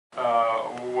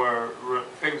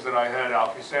that I heard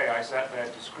Alfie say, I sat there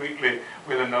discreetly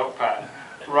with a notepad,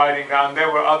 writing down. There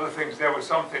were other things. There were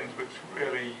some things which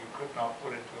really you could not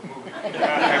put into a movie.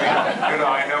 I mean,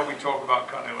 I know we talk about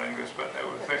cunnilingus, but there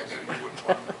were things that you wouldn't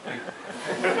want to repeat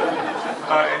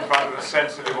in front of a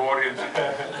sensitive audience.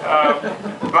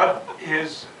 But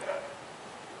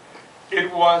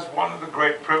it was one of the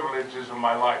great privileges of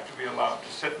my life to be allowed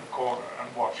to sit in the corner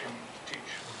and watch him teach.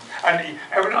 And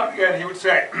every now and again he would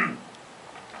say,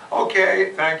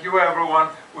 okay, thank you everyone,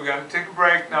 we're going to take a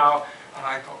break now. And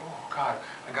I thought, oh God,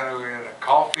 I'm going to go get a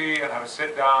coffee and have a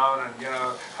sit down and,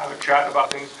 have a chat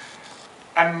about things.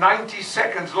 And 90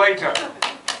 seconds later,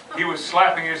 he was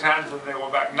slapping his hands and they were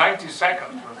back. 90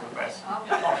 seconds was the best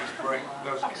longest break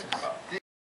those kids.